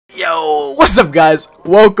Yo, what's up, guys?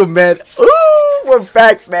 Welcome, man. Ooh, we're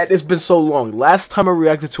back, man. It's been so long. Last time I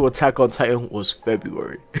reacted to Attack on Titan was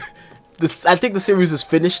February. I think the series is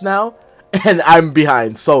finished now, and I'm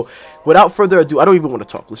behind. So, without further ado, I don't even want to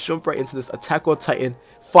talk. Let's jump right into this Attack on Titan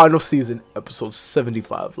final season, episode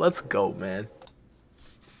 75. Let's go, man.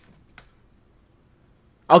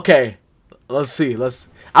 Okay, let's see.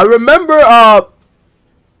 I remember,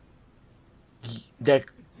 that.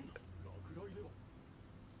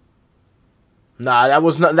 Nah, that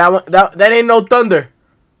was not that one. That ain't no thunder.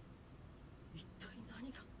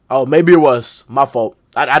 Oh, maybe it was my fault.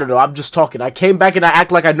 I don't know. I'm just talking. I came back and I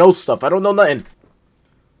act like I know stuff. I don't know nothing.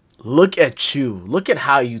 Look at you. Look at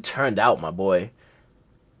how you turned out, my boy.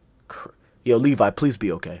 Yo, Levi, please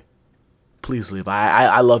be okay. Please, Levi.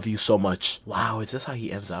 I love you so much. Wow, is this how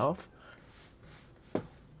he ends off?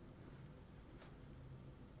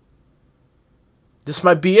 This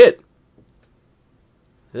might be it.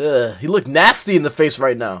 Ugh, he looked nasty in the face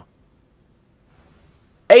right now.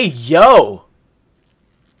 Hey, yo.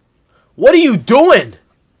 What are you doing?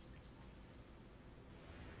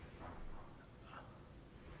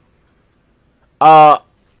 Oh,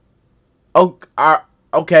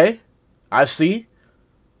 okay. I see.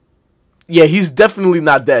 Yeah, he's definitely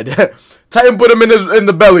not dead. Titan put him in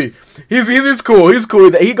the belly. He's cool. He's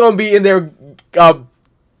cool. He gonna be in there,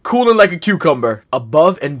 cooling like a cucumber.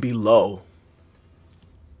 Above and below.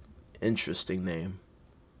 Interesting name.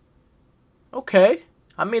 Okay.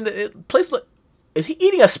 I mean, place look. Is he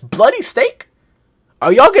eating a bloody steak?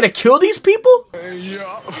 Are y'all gonna kill these people?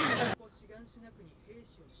 Yeah.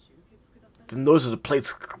 The noise of the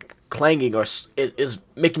plates clanging is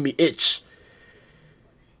making me itch.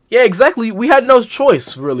 Yeah, exactly. We had no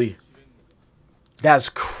choice, really. That's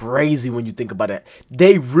crazy when you think about it.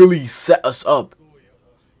 They really set us up.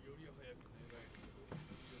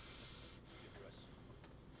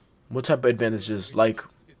 What type of advantages? Like,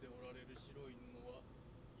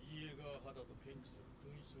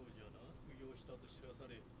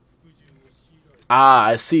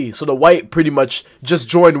 I see. So the white pretty much just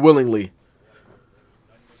joined willingly.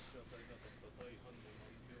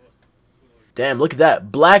 Damn, look at that.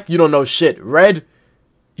 Black, you don't know shit. Red,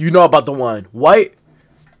 you know about the wine. White,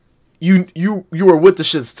 you were with the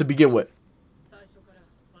shits to begin with.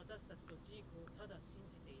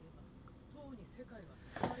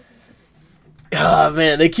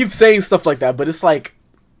 Man, they keep saying stuff like that, but it's like,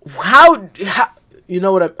 how you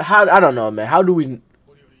know what? I don't know, man. How do we?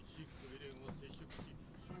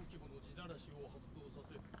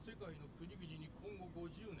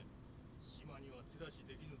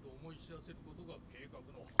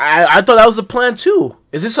 I thought that was the plan too.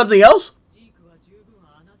 Is this something else?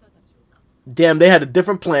 Damn, they had a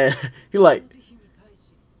different plan. He like.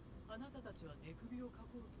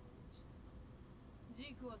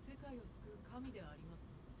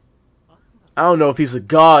 I don't know if he's a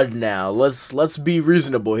god now. Let's be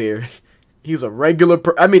reasonable here. He's a regular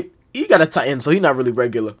I mean, he got a Titan, so he's not really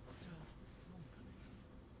regular.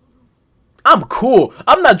 I'm cool.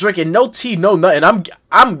 I'm not drinking no tea, no nothing.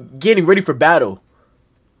 I'm getting ready for battle.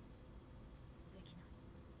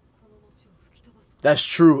 That's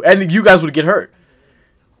true. And you guys would get hurt.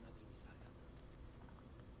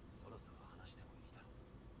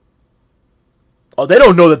 Oh, they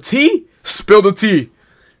don't know the tea? Spill the tea.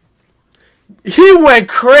 He went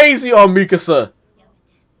crazy on Mikasa.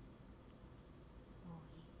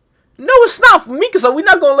 No, it's not. Mikasa, we're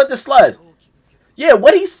not going to let this slide. Yeah,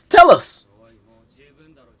 what did he tell us?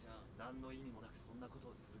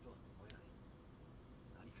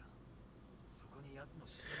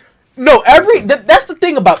 No, that's the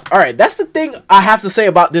thing about, alright, that's the thing I have to say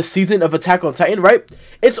about this season of Attack on Titan, right?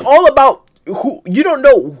 It's all about who, you don't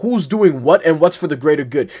know who's doing what and what's for the greater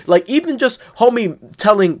good. Like, even just homie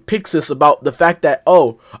telling Pieck about the fact that,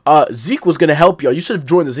 oh, Zeke was gonna help y'all. You should have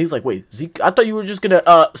joined this. He's like, wait, Zeke, I thought you were just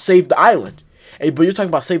gonna save the island. Hey, but you're talking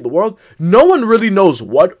about save the world? No one really knows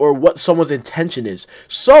what someone's intention is.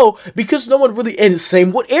 So, because no one really, and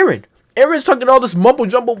same with Eren. Eren's talking all this mumble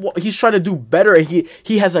jumble. He's trying to do better, and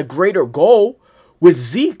he has a greater goal with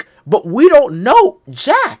Zeke, but we don't know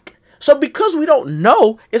Jack. So because we don't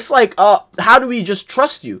know, it's like, how do we just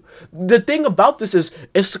trust you? The thing about this is,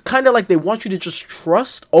 it's kind of like they want you to just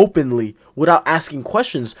trust openly without asking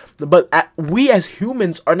questions. But we as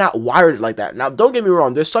humans are not wired like that. Now, don't get me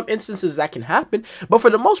wrong. There's some instances that can happen, but for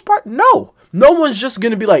the most part, no. No one's just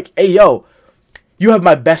going to be like, hey, yo, you have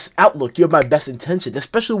my best outlook. You have my best intention,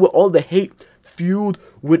 especially with all the hate fueled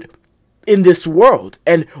in this world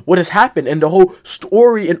and what has happened and the whole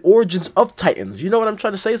story and origins of Titans. You know what I'm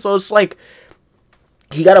trying to say? So it's like,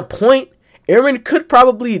 he got a point, Eren could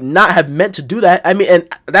probably not have meant to do that. I mean, and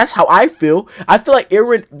that's how I feel. I feel like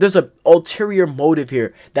there's an ulterior motive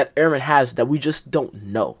here that Eren has that we just don't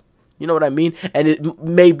know. You know what I mean? And it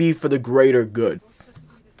may be for the greater good.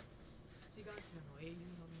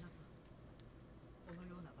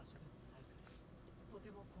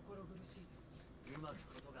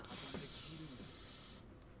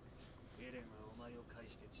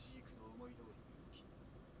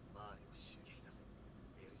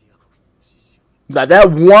 Now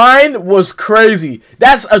that whine was crazy.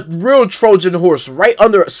 That's a real Trojan horse right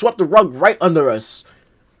under us. Swept the rug right under us.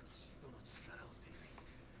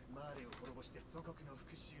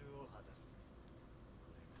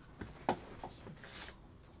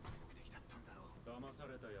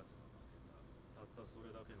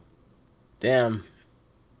 Damn.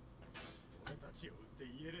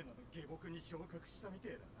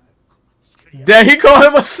 Damn, he called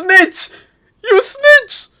him a snitch. You a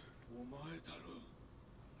snitch.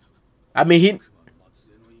 I mean, he.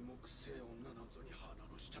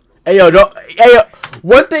 Hey yo,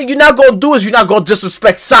 one thing you're not gonna do is you're not gonna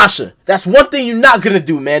disrespect Sasha. That's one thing you're not gonna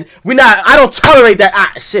do, man. I don't tolerate that.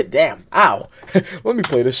 Ah, shit, damn. Ow. Let me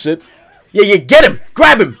play this shit. Yeah, get him.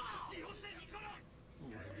 Grab him.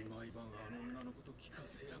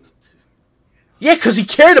 Yeah, cause he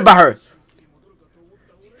cared about her.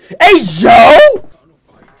 Hey yo.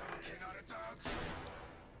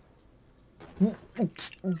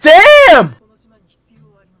 Damn!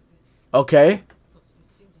 Okay.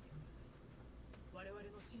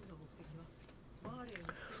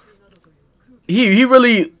 He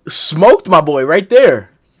really smoked my boy right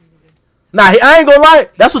there. Nah, I ain't gonna lie.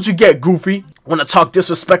 That's what you get, Goofy. Wanna talk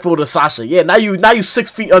disrespectful to Sasha. Yeah, now you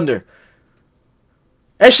 6 feet under.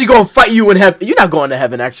 And she gonna fight you in heaven. You're not going to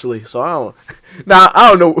heaven, actually. So I don't. Nah,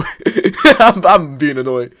 I don't know. I'm being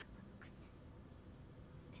annoyed.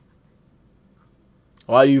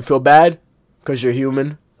 Why do you feel bad? Because you're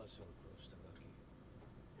human.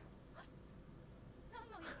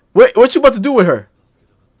 Wait, what you about to do with her?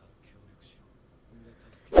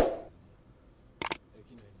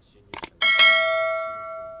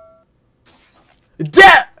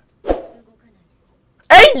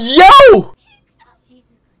 Hey, yo!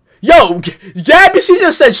 Yo, Gabby, she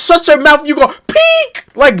just said, shut your mouth, you go, Pieck!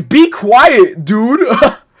 Like, be quiet, dude.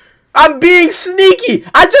 I'm being sneaky.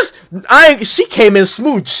 She came in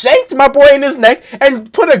smooth, shanked my boy in his neck,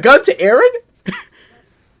 and put a gun to Eren?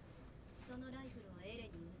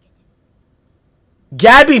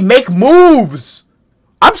 Gabby, make moves.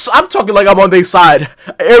 I'm talking like I'm on their side.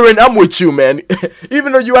 Eren, I'm with you, man.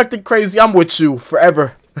 Even though you acting crazy, I'm with you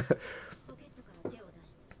forever.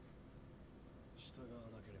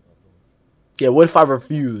 Yeah, what if I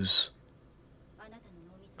refuse?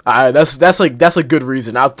 Alright, that's a good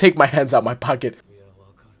reason. I'll take my hands out my pocket.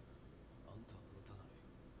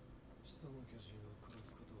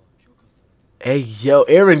 Hey, yo,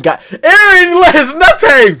 Eren has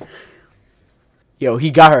nothing! Yo,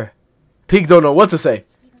 he got her. Pieck don't know what to say.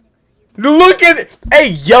 Look at it! Hey,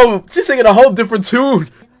 yo, she's singing a whole different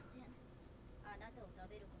tune.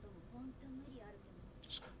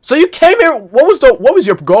 So you came here, what was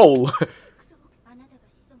your goal?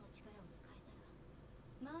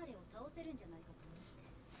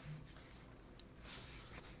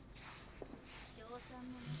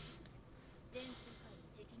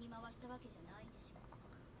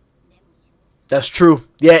 That's true.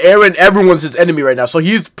 Yeah, Eren, everyone's his enemy right now, so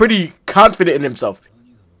he's pretty confident in himself.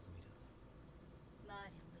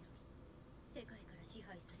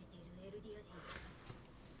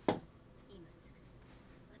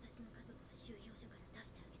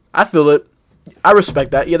 I feel it. I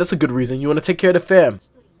respect that. Yeah, that's a good reason. You want to take care of the fam.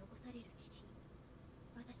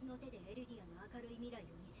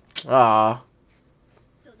 Ah.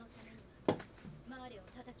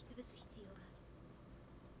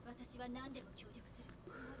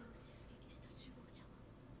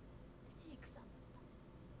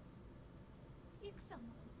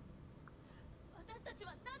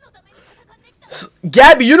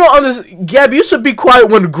 Gabby, you don't understand. Gabby, you should be quiet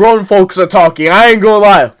when grown folks are talking. I ain't gonna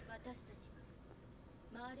lie.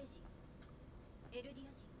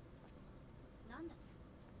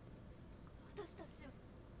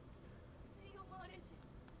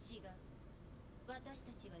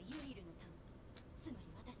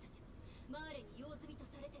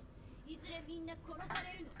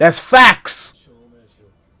 That's facts.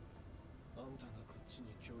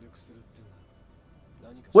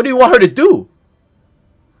 What do you want her to do?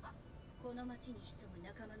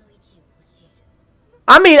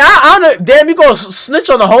 I mean, I don't know. Damn, you gonna snitch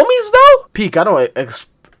on the homies though? Pieck, I don't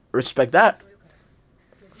respect that.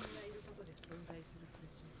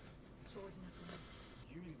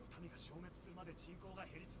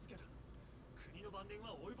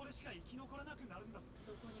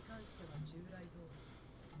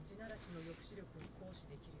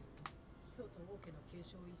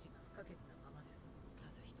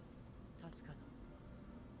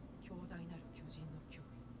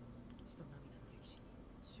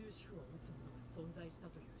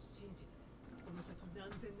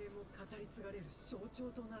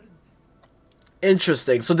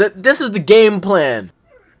 Interesting. So this is the game plan.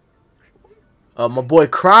 My boy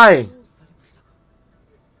crying.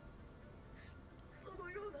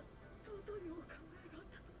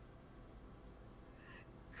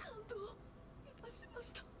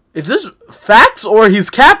 Is this facts or he's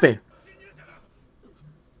capping?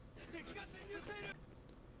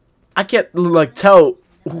 I can't like tell,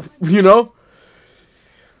 you know?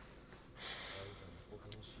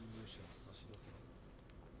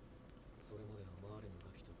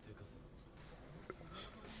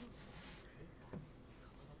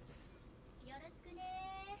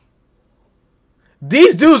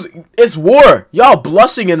 These dudes, it's war. Y'all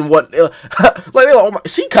blushing and what? Like, oh my,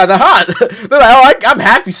 she kind of hot. They're like, oh, I'm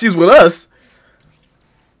happy she's with us.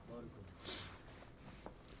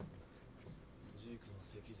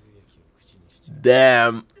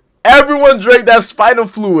 Damn. Everyone drank that spinal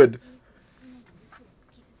fluid.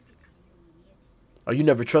 Oh, you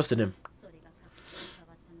never trusted him.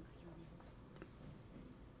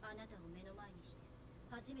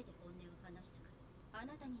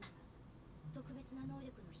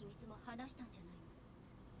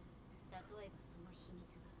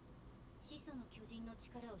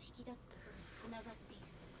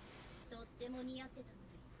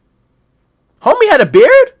 Homie had a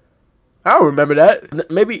beard? I don't remember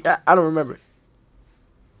that. Maybe, I don't remember.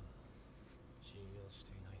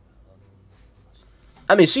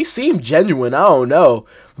 I mean, she seemed genuine. I don't know.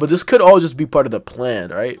 But this could all just be part of the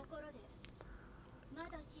plan, right?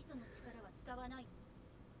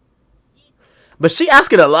 But she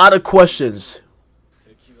asking a lot of questions.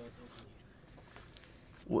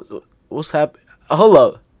 What's happening? Hold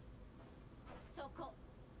up.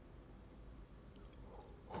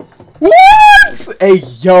 What? Hey,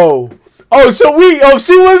 yo. Oh, so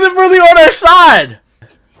she wasn't really on our side.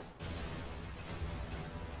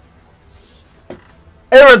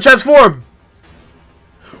 Aaron, transform.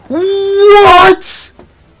 What?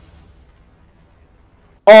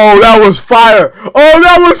 Oh, that was fire. Oh,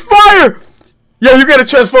 that was fire. Yeah, you gotta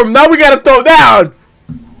transform. Now we gotta throw down.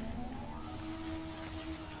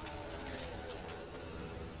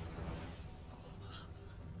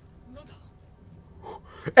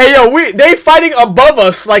 Hey, yo, they fighting above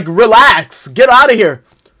us. Like, relax. Get out of here.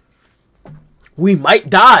 We might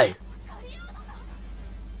die.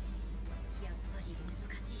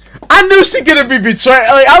 I knew she couldn't be betrayed.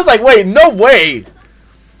 Like, I was like, wait, no way.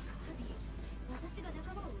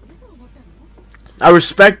 I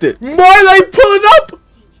respect it. Marley pulling up.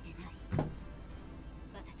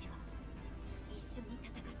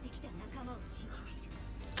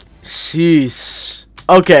 Sheesh.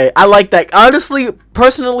 Okay, I like that. Honestly,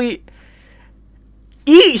 personally,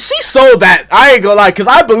 she sold that. I ain't gonna lie, because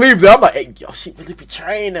I believed it. I'm like, hey, yo, she really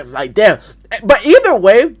betraying them. Like, damn. But either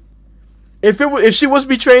way, if she was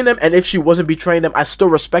betraying them and if she wasn't betraying them, I still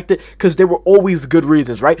respect it, because there were always good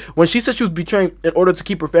reasons, right? When she said she was betraying in order to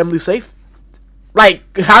keep her family safe,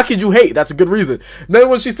 like, how could you hate? That's a good reason. Then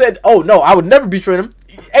when she said, oh, no, I would never betray them.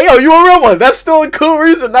 Hey, yo, you a real one. That's still a cool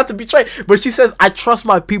reason not to betray. But she says, I trust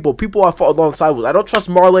my people. People I fought alongside with. I don't trust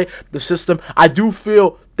Marley, the system. I do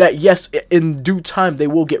feel that, yes, in due time, they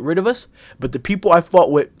will get rid of us. But the people I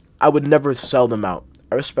fought with, I would never sell them out.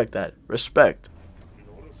 I respect that. Respect.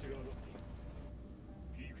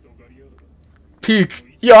 Pieck.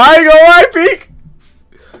 Yo, I ain't gonna lie, Pieck.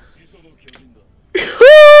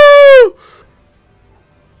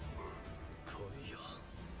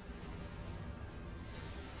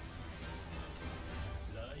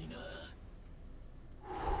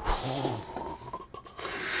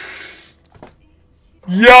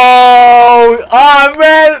 Yo, oh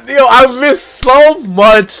man, yo, I missed so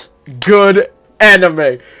much good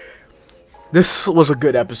anime. This was a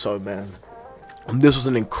good episode, man. This was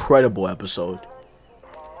an incredible episode.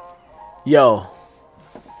 Yo,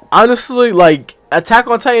 honestly, like, Attack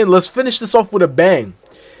on Titan, let's finish this off with a bang.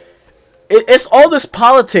 It's all this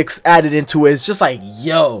politics added into it. It's just like,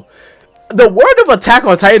 yo, the word of Attack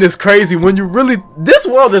on Titan is crazy when you really, this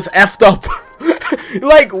world is effed up.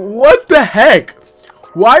 Like, what the heck?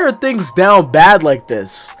 Why are things down bad like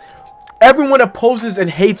this? Everyone opposes and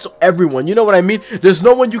hates everyone. You know what I mean? There's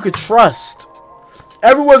no one you could trust.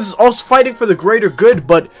 Everyone's also fighting for the greater good,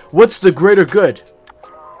 but what's the greater good?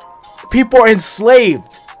 People are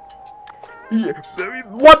enslaved.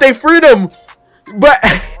 Want their freedom. But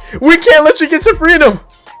we can't let you get your freedom.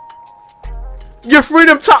 Your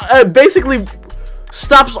freedom basically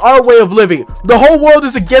stops our way of living. The whole world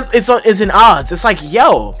is against. Is in odds. It's like,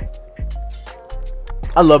 yo.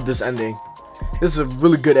 I love this ending. This is a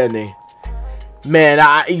really good ending. Man,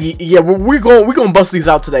 yeah, we're gonna bust these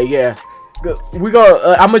out today. Yeah, I'm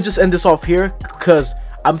gonna just end this off here because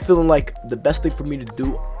I'm feeling like the best thing for me to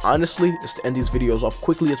do, honestly, is to end these videos off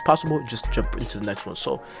quickly as possible. Just jump into the next one.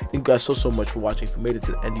 So thank you guys so much for watching. If you made it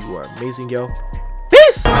to the end, you are amazing, yo.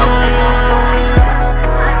 Peace.